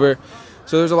Vancouver.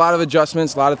 So there's a lot of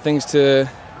adjustments, a lot of things to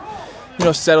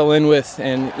settle in with,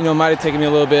 and it might have taken me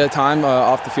a little bit of time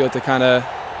off the field to kind of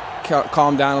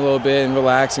calm down a little bit and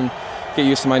relax and get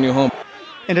used to my new home.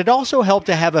 And it also helped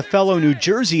to have a fellow New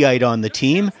Jerseyite on the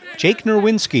team, Jake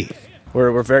Nerwinski.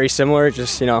 We're very similar,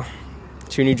 just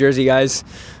 2 New Jersey guys.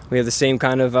 We have the same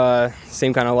kind of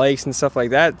likes and stuff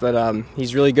like that. But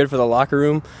he's really good for the locker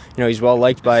room. He's well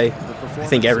liked by I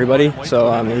think everybody.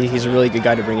 So he's a really good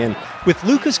guy to bring in. With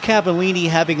Lucas Cavallini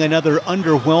having another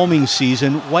underwhelming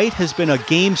season, White has been a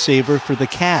game saver for the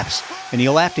Caps, and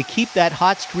he'll have to keep that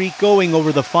hot streak going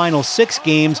over the final 6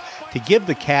 games to give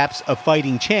the Caps a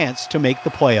fighting chance to make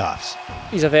the playoffs.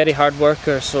 He's a very hard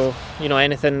worker, so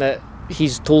anything that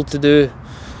he's told to do,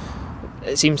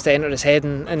 it seems to enter his head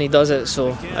and he does it. So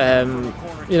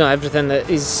everything that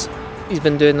he's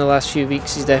been doing the last few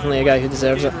weeks, he's definitely a guy who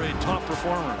deserves it.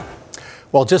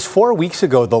 Well, just 4 weeks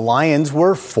ago, the Lions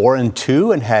were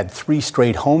 4-2 and had 3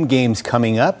 straight home games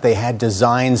coming up. They had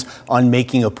designs on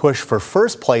making a push for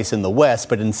first place in the West,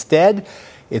 but instead,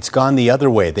 it's gone the other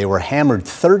way. They were hammered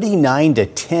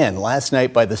 39-10 last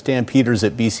night by the Stampeders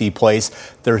at BC Place.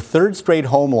 Their 3rd straight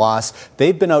home loss.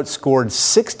 They've been outscored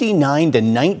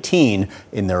 69-19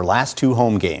 in their last 2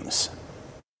 home games.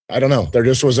 I don't know. There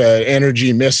just was an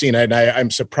energy missing. And I'm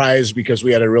surprised because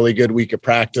we had a really good week of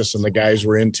practice and the guys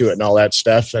were into it and all that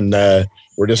stuff. And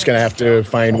we're just going to have to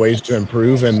find ways to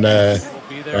improve and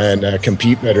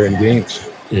compete better in games.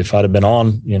 If I'd have been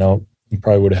on, we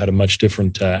probably would have had a much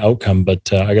different outcome.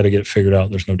 But I got to get it figured out.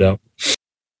 There's no doubt.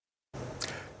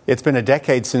 It's been a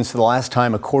decade since the last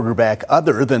time a quarterback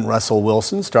other than Russell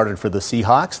Wilson started for the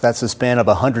Seahawks. That's a span of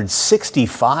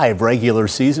 165 regular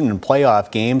season and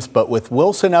playoff games. But with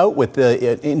Wilson out with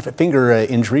the finger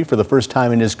injury for the first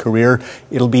time in his career,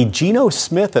 it'll be Geno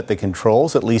Smith at the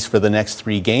controls, at least for the next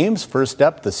 3 games. First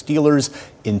up, the Steelers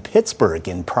in Pittsburgh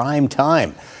in prime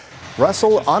time.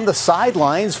 Russell on the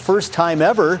sidelines, first time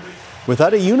ever,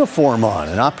 without a uniform on.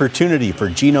 An opportunity for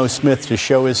Geno Smith to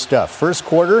show his stuff. First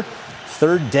quarter,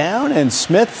 3rd down, and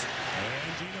Smith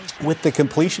with the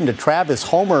completion to Travis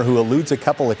Homer, who eludes a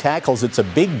couple of tackles. It's a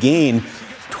big gain.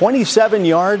 27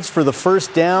 yards for the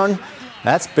first down.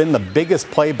 That's been the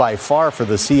biggest play by far for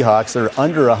the Seahawks. They're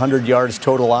under 100 yards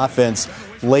total offense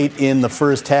late in the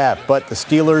first half. But the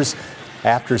Steelers,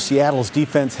 after Seattle's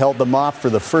defense held them off for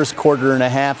the first quarter and a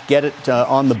half, get it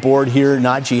on the board here.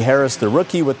 Najee Harris, the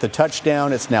rookie, with the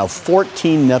touchdown. It's now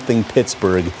 14-0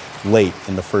 Pittsburgh late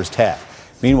in the first half.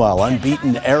 Meanwhile,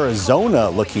 unbeaten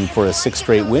Arizona looking for a 6th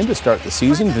straight win to start the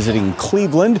season, visiting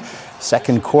Cleveland.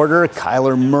 Second quarter,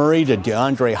 Kyler Murray to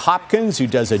DeAndre Hopkins, who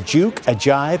does a juke, a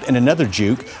jive, and another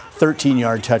juke.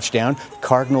 13-yard touchdown.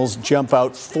 Cardinals jump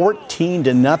out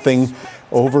 14-0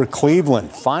 over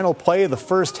Cleveland. Final play of the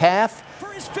first half.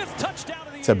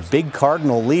 It's a big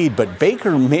Cardinal lead, but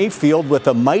Baker Mayfield with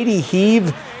a mighty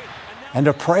heave and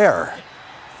a prayer.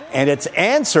 And it's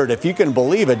answered, if you can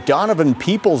believe it. Donovan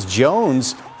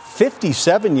Peoples-Jones,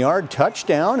 57-yard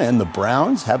touchdown, and the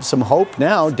Browns have some hope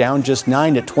now, down just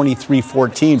 9 at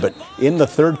 23-14. But in the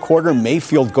third quarter,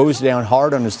 Mayfield goes down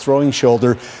hard on his throwing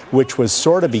shoulder, which was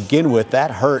sore to begin with.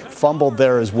 That hurt, fumbled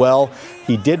there as well.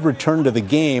 He did return to the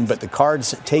game, but the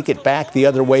Cards take it back the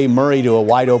other way. Murray to a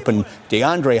wide-open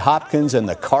DeAndre Hopkins, and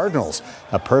the Cardinals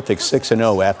a perfect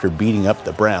 6-0 after beating up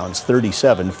the Browns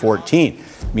 37-14.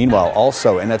 Meanwhile,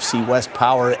 also NFC West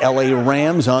power LA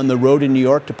Rams on the road in New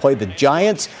York to play the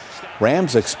Giants.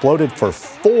 Rams exploded for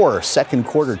 4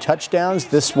 second-quarter touchdowns.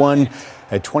 This one,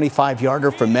 a 25-yarder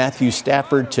from Matthew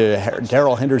Stafford to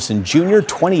Darrell Henderson Jr.,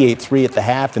 28-3 at the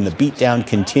half, and the beatdown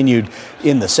continued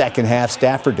in the second half.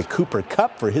 Stafford to Cooper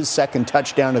Kupp for his second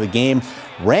touchdown of the game.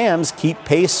 Rams keep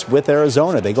pace with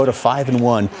Arizona. They go to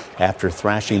 5-1 after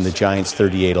thrashing the Giants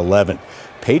 38-11.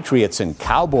 Patriots and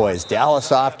Cowboys.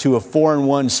 Dallas off to a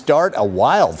 4-1 start, a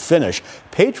wild finish.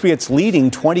 Patriots leading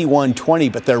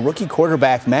 21-20, but their rookie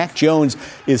quarterback, Mac Jones,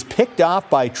 is picked off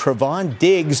by Trevon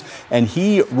Diggs, and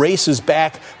he races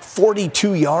back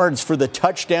 42 yards for the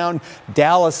touchdown.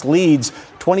 Dallas leads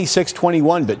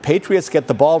 26-21, but Patriots get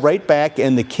the ball right back,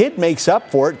 and the kid makes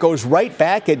up for it, goes right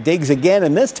back at Diggs again,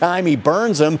 and this time he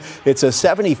burns him. It's a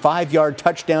 75-yard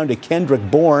touchdown to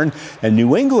Kendrick Bourne, and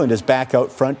New England is back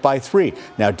out front by 3.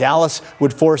 Now Dallas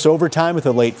would force overtime with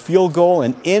a late field goal,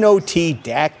 and in OT,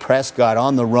 Dak Prescott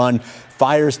on the run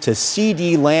fires to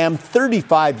CeeDee Lamb,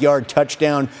 35-yard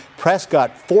touchdown.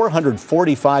 Prescott,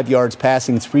 445 yards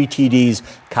passing, 3 TDs.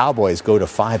 Cowboys go to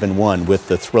 5-1 with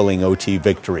the thrilling OT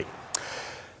victory.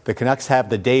 The Canucks have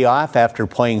the day off after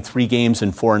playing 3 games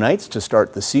in 4 nights to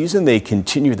start the season. They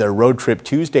continue their road trip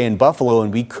Tuesday in Buffalo,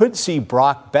 and we could see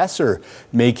Brock Besser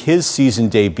make his season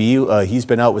debut. He's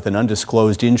been out with an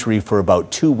undisclosed injury for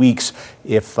about 2 weeks.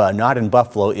 If not in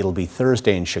Buffalo, it'll be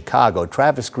Thursday in Chicago.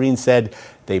 Travis Green said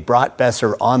they brought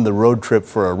Besser on the road trip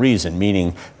for a reason,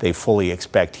 meaning they fully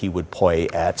expect he would play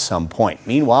at some point.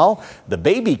 Meanwhile, the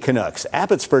baby Canucks,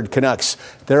 Abbotsford Canucks,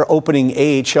 their opening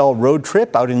AHL road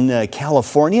trip out in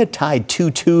California, tied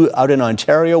 2-2 out in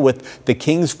Ontario with the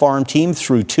Kings farm team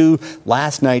through 2.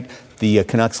 Last night, the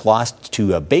Canucks lost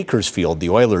to Bakersfield,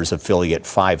 the Oilers affiliate,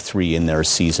 5-3 in their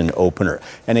season opener.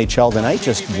 NHL tonight,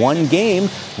 just 1 game.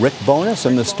 Rick Bowness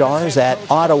and the Stars at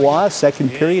Ottawa,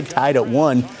 second period tied at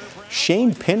 1.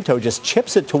 Shane Pinto just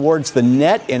chips it towards the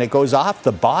net, and it goes off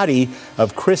the body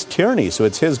of Chris Tierney. So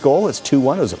it's his goal. It's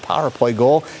 2-1. It was a power play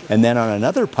goal. And then on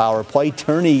another power play,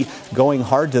 Tierney going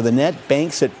hard to the net,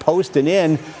 banks it post and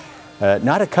in.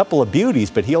 Not a couple of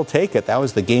beauties, but he'll take it. That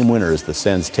was the game winner as the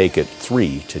Sens take it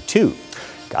 3-2.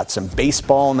 Got some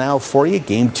baseball now for you.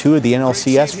 Game 2 of the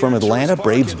NLCS from Atlanta.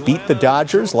 Braves beat the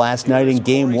Dodgers last night in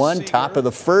Game 1. Top of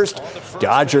the first.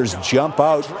 Dodgers jump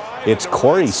out. It's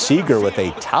Corey Seager with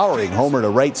a towering homer to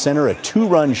right center, a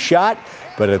 2-run shot.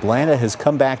 But Atlanta has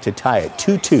come back to tie it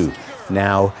 2-2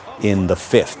 now in the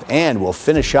 5th. And we'll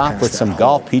finish off with some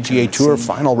golf. PGA Tour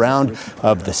final round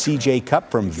of the CJ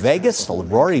Cup from Vegas.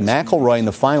 Rory McIlroy in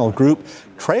the final group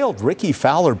trailed Ricky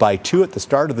Fowler by 2 at the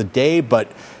start of the day,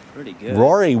 but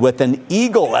Rory with an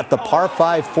eagle at the par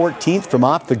 5 14th from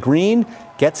off the green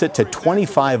gets it to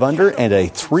 25 under and a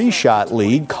 3-shot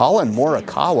lead. Colin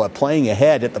Morikawa playing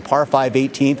ahead at the par 5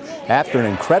 18th after an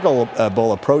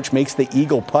incredible approach makes the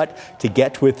eagle putt to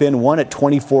get to within 1 at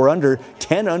 24 under,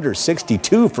 10 under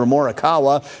 62 for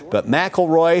Morikawa. But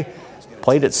McIlroy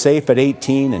played it safe at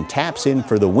 18 and taps in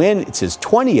for the win. It's his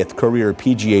 20th career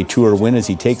PGA Tour win as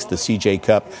he takes the CJ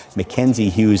Cup. Mackenzie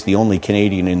Hughes, the only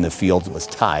Canadian in the field, was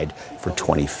tied for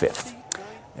 25th.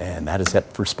 And that is it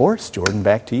for sports. Jordan,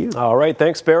 back to you. All right,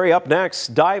 thanks, Barry. Up next,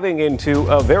 diving into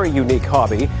a very unique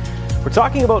hobby. We're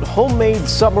talking about homemade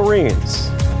submarines.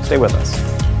 Stay with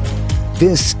us.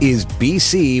 This is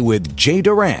BC with Jay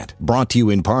Durant, brought to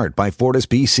you in part by Fortis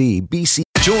BC. BC.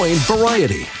 Join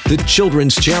Variety, the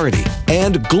children's charity,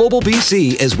 and Global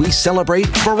BC as we celebrate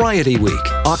Variety Week,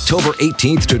 October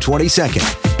 18th to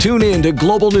 22nd. Tune in to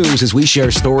Global News as we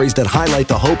share stories that highlight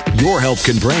the hope your help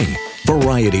can bring.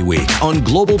 Variety Week on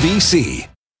Global BC.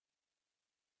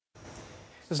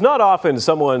 It's not often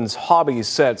someone's hobby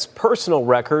sets personal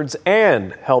records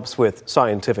and helps with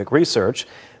scientific research,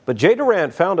 but Jay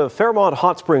Durant found a Fairmont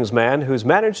Hot Springs man who's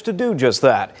managed to do just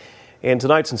that. In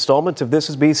tonight's installment of This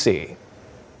is BC.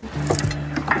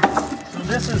 So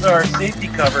this is our safety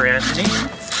cover, Anthony.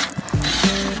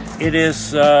 It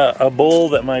is a bowl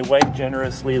that my wife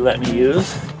generously let me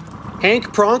use. Hank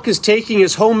Pronk is taking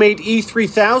his homemade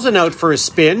E3000 out for a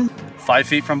spin. 5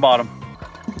 feet from bottom.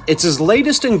 It's his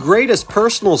latest and greatest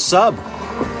personal sub.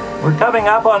 We're coming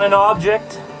up on an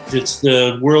object. It's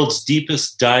the world's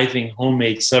deepest diving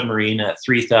homemade submarine at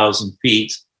 3,000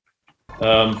 feet.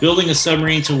 Building a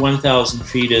submarine to 1,000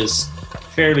 feet is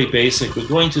fairly basic, but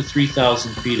going to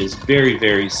 3,000 feet is very,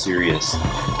 very serious.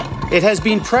 It has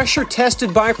been pressure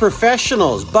tested by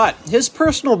professionals, but his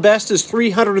personal best is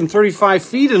 335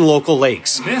 feet in local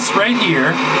lakes. This right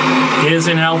here is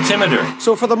an altimeter.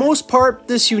 So for the most part,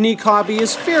 this unique hobby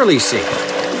is fairly safe.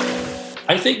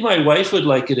 I think my wife would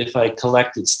like it if I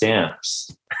collected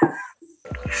stamps.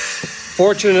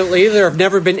 Fortunately, there have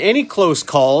never been any close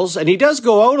calls, and he does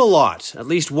go out a lot, at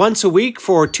least once a week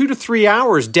for 2 to 3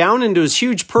 hours down into his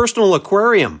huge personal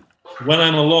aquarium. When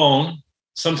I'm alone,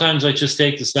 sometimes I just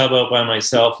take the sub out by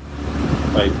myself.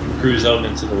 I cruise out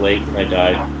into the lake and I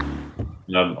dive.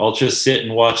 I'll just sit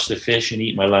and watch the fish and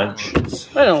eat my lunch.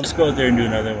 I don't just go out there and do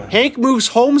another one. Hank moves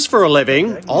homes for a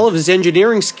living. All of his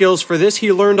engineering skills for this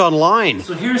he learned online.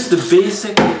 So here's the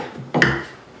basic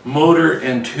motor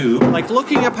and tube. Like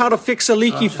looking up how to fix a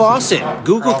leaky faucet,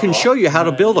 Google can show you how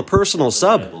to build a personal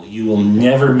sub. You will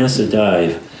never miss a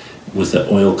dive with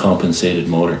the oil-compensated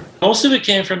motor. Most of it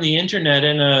came from the internet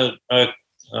and a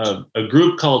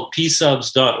group called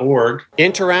psubs.org.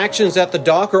 Interactions at the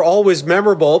dock are always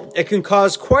memorable. It can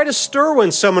cause quite a stir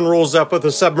when someone rolls up with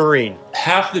a submarine.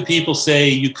 Half the people say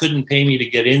you couldn't pay me to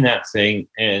get in that thing,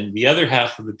 and the other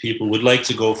half of the people would like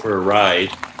to go for a ride.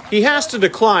 He has to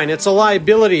decline. It's a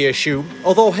liability issue,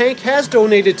 although Hank has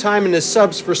donated time in his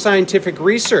subs for scientific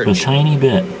research. A tiny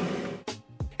bit.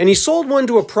 And he sold one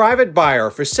to a private buyer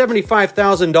for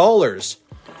 $75,000.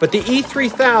 But the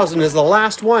E3000 is the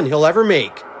last one he'll ever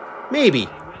make. Maybe.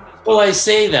 Well, I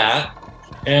say that,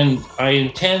 and I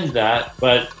intend that,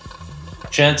 but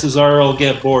chances are I'll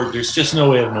get bored. There's just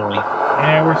no way of knowing.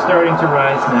 And we're starting to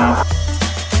rise now.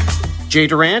 Jay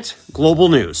Durant, Global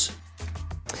News.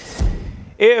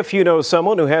 If you know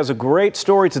someone who has a great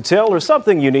story to tell or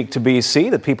something unique to BC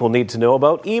that people need to know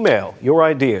about, email your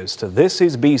ideas to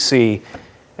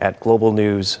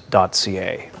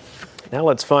thisisbc@globalnews.ca. Now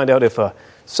let's find out if a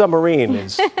submarine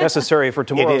is necessary for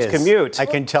tomorrow's commute. I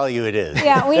can tell you it is.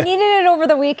 Yeah, we needed it over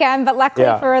the weekend, but luckily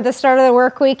for the start of the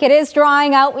work week, it is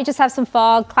drying out. We just have some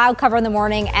fog, cloud cover in the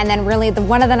morning, and then really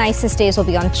one of the nicest days will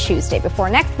be on Tuesday before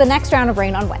the next round of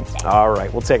rain on Wednesday. All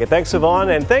right, we'll take it. Thanks,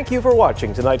 Yvonne, and thank you for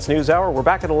watching tonight's News Hour. We're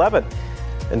back at 11.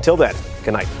 Until then,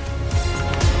 good night.